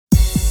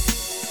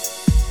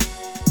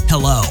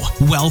Hello,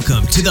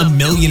 welcome to the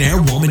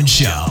Millionaire Woman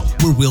Show,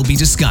 where we'll be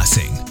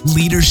discussing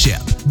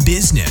leadership,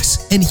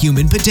 business, and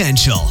human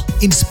potential,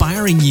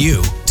 inspiring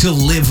you to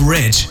live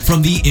rich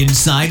from the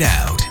inside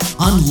out.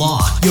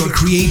 Unlock your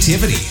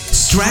creativity,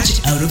 stretch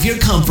out of your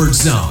comfort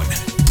zone,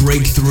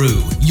 break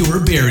through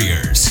your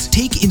barriers,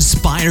 take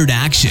inspired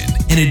action,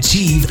 and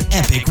achieve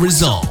epic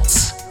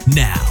results.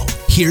 Now,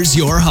 here's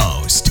your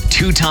host,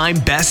 two-time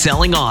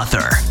best-selling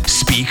author,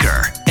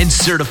 speaker, and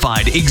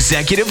certified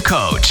executive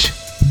coach,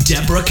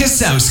 Deborah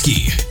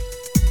Kasowski.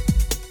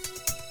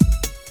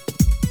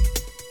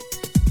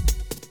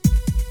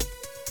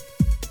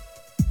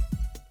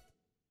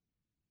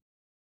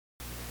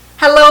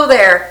 Hello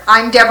there,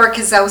 I'm Deborah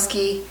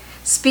Kasowski,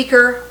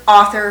 speaker,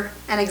 author,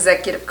 and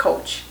executive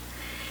coach.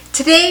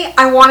 Today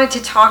I wanted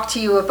to talk to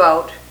you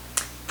about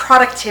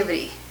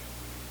productivity,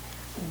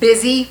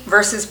 busy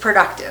versus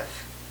productive.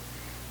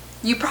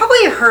 You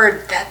probably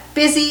heard that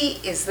busy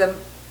is the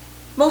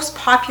most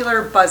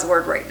popular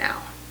buzzword right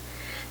now.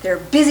 They're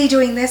busy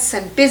doing this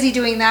and busy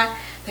doing that.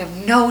 They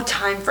have no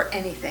time for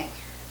anything.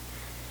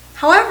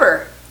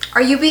 However,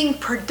 are you being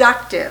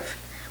productive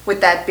with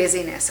that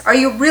busyness? Are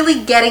you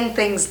really getting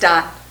things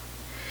done?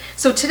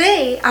 So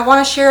today, I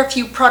want to share a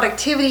few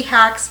productivity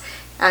hacks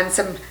and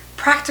some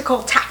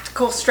practical,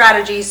 tactical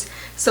strategies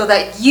so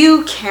that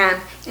you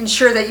can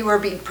ensure that you are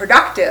being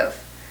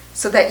productive,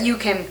 so that you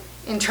can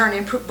in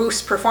turn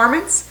boost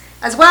performance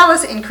as well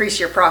as increase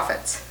your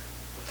profits.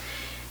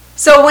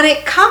 So when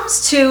it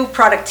comes to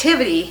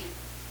productivity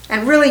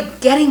and really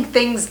getting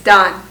things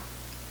done,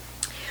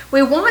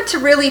 we want to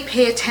really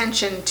pay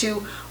attention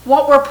to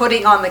what we're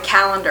putting on the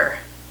calendar.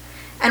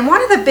 And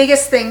one of the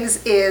biggest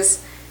things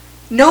is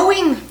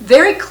knowing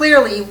very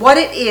clearly what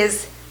it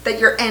is that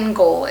your end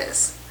goal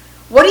is.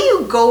 What are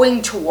you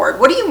going toward?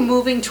 What are you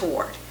moving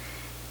toward?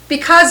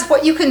 Because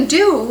what you can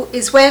do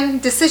is when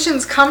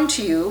decisions come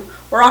to you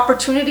or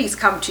opportunities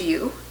come to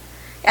you,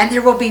 and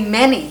there will be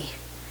many,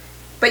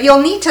 but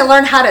you'll need to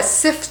learn how to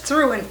sift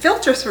through and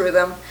filter through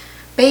them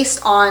based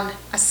on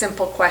a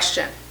simple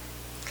question.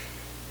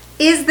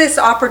 Is this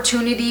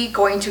opportunity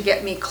going to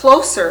get me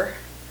closer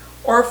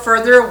or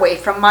further away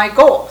from my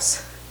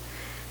goals?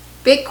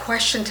 Big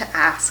question to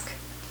ask.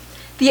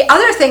 The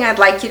other thing I'd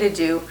like you to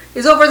do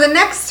is over the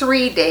next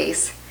 3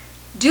 days,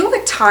 do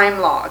a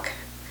time log.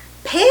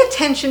 Pay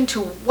attention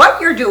to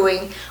what you're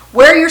doing,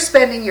 where you're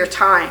spending your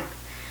time.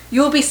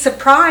 You'll be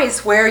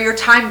surprised where your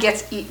time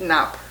gets eaten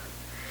up.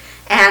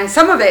 And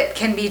some of it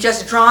can be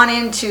just drawn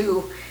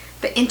into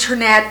the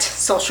internet,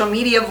 social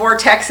media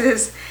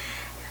vortexes,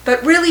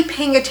 but really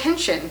paying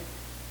attention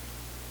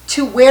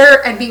to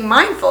where and being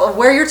mindful of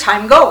where your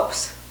time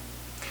goes.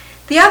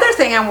 The other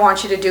thing I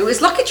want you to do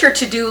is look at your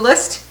to-do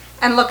list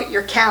and look at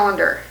your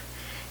calendar.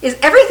 Is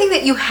everything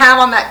that you have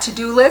on that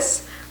to-do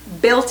list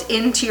built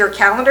into your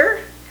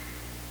calendar?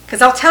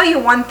 Because I'll tell you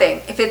one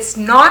thing, if it's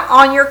not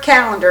on your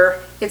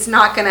calendar, it's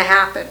not going to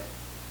happen.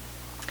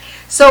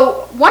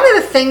 So one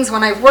of the things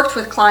when I've worked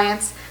with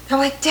clients, they're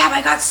like, Deb,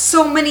 I got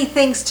so many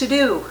things to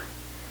do.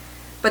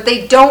 But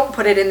they don't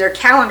put it in their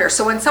calendar.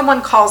 So when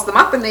someone calls them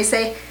up and they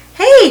say,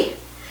 hey,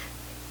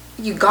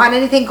 you got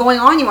anything going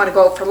on? You want to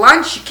go out for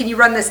lunch? Can you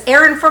run this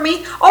errand for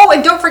me? Oh,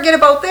 and don't forget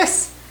about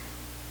this.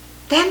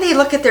 Then they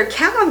look at their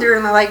calendar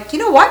and they're like, you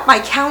know what? My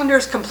calendar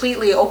is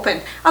completely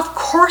open. Of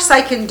course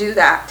I can do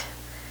that.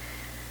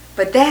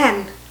 But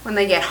then when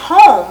they get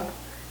home,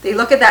 they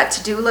look at that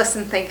to-do list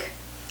and think,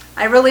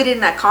 I really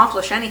didn't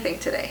accomplish anything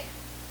today.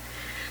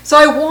 So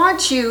I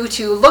want you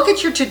to look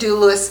at your to-do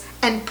list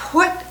and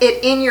put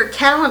it in your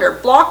calendar.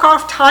 Block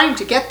off time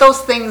to get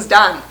those things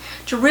done,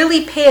 to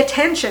really pay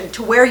attention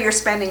to where you're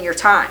spending your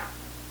time.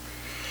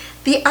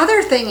 The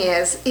other thing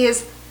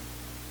is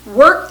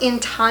work in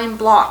time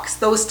blocks.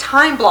 Those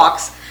time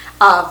blocks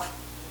of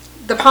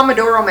the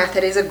Pomodoro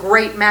method is a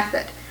great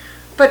method.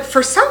 But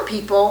for some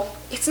people,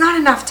 it's not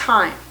enough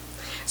time.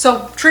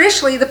 So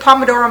traditionally, the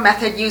Pomodoro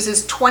method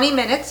uses 20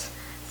 minutes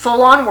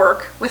full-on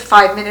work with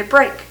 5-minute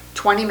break.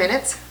 20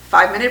 minutes,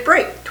 5-minute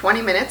break.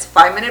 20 minutes,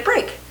 5-minute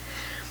break.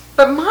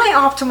 But my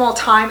optimal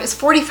time is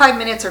 45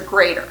 minutes or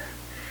greater.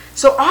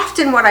 So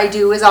often what I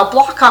do is I'll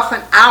block off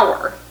an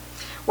hour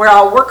where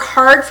I'll work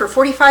hard for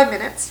 45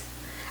 minutes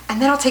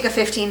and then I'll take a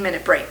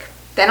 15-minute break.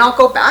 Then I'll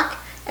go back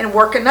and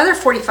work another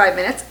 45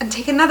 minutes and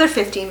take another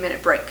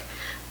 15-minute break.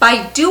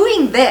 By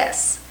doing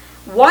this,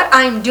 what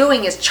I'm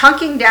doing is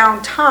chunking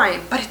down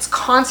time, but it's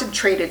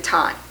concentrated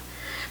time.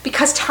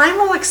 Because time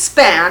will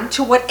expand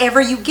to whatever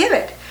you give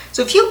it.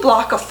 So if you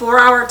block a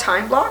 4-hour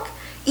time block,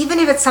 even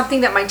if it's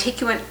something that might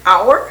take you an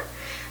hour,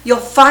 you'll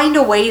find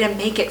a way to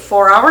make it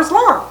 4 hours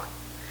long.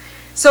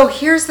 So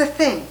here's the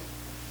thing.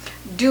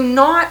 Do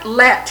not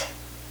let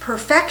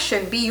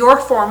perfection be your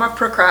form of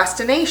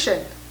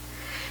procrastination.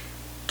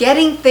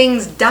 Getting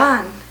things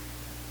done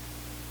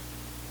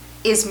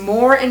is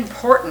more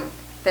important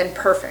than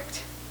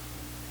perfect.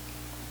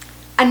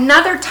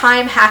 Another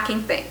time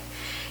hacking thing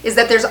is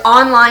that there's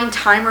online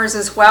timers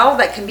as well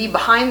that can be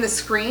behind the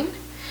screen.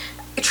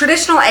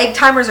 Traditional egg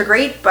timers are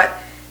great, but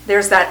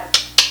there's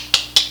that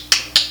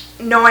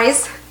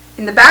noise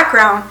in the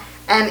background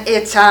and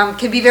it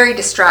can be very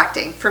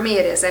distracting. For me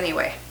it is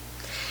anyway.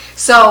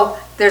 So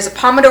there's a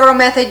Pomodoro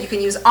method. You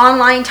can use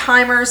online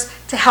timers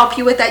to help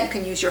you with that. You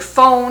can use your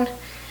phone,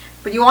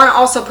 but you want to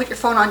also put your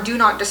phone on Do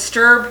Not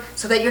Disturb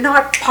so that you're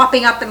not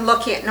popping up and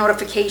looking at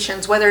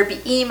notifications, whether it be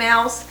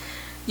emails.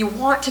 You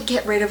want to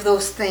get rid of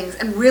those things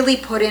and really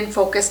put in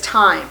focused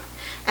time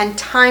and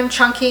time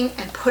chunking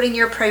and putting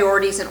your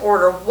priorities in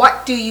order.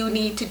 What do you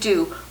need to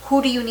do?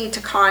 Who do you need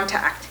to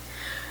contact?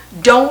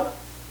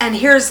 And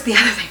here's the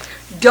other thing,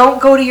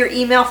 don't go to your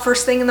email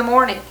first thing in the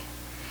morning.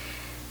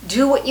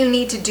 Do what you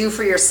need to do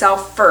for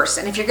yourself first.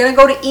 And if you're going to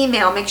go to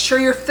email, make sure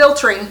you're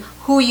filtering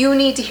who you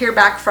need to hear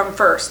back from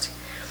first.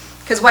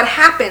 Because what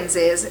happens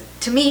is,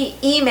 to me,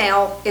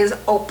 email is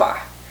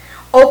OPA.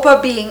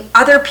 OPA being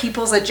other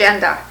people's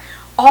agenda,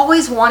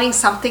 always wanting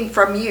something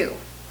from you.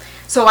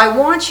 So I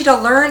want you to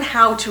learn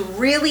how to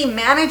really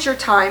manage your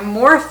time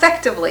more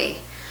effectively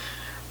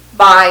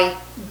by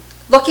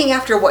looking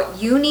after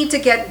what you need to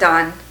get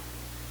done,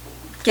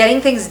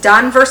 getting things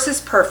done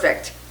versus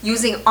perfect,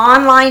 using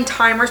online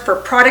timers for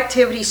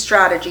productivity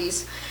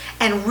strategies,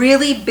 and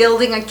really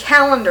building a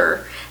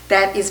calendar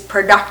that is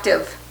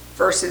productive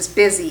versus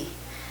busy.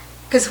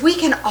 Because we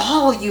can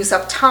all use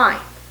up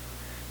time.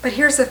 But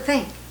here's the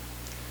thing.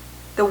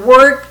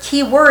 The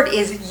key word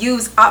is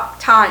use up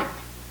time.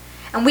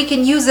 And we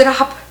can use it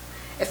up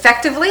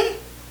effectively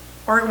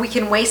or we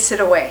can waste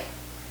it away.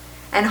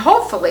 And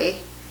hopefully,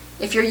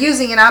 if you're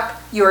using it up,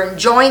 you're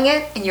enjoying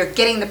it and you're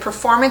getting the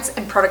performance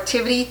and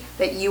productivity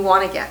that you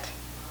want to get.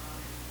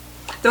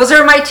 Those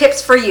are my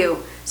tips for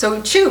you.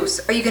 So choose.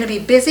 Are you going to be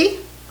busy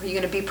or are you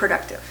going to be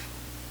productive?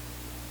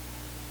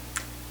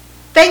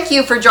 Thank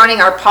you for joining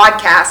our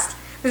podcast.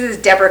 This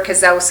is Deborah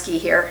Kozowski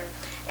here.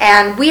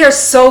 And we are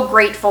so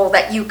grateful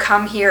that you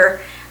come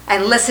here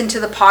and listen to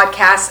the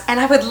podcast. And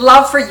I would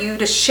love for you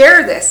to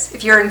share this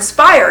if you're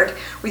inspired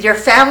with your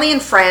family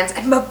and friends.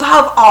 And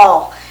above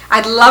all,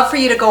 I'd love for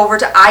you to go over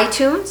to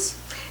iTunes,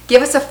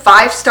 give us a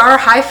 5-star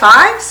high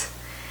fives,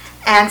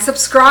 and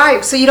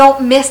subscribe so you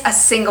don't miss a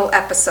single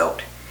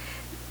episode.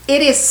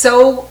 It is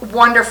so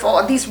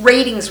wonderful. These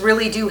ratings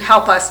really do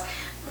help us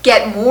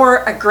get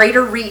a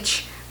greater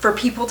reach for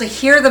people to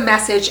hear the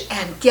message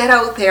and get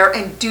out there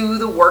and do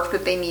the work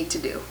that they need to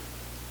do.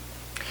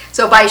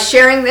 So by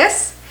sharing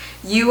this,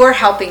 you are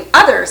helping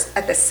others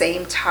at the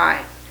same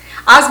time.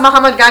 As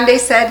Mahatma Gandhi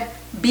said,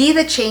 be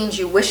the change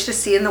you wish to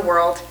see in the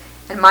world.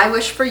 And my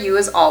wish for you,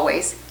 as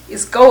always,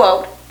 is go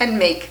out and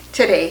make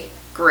today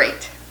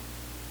great.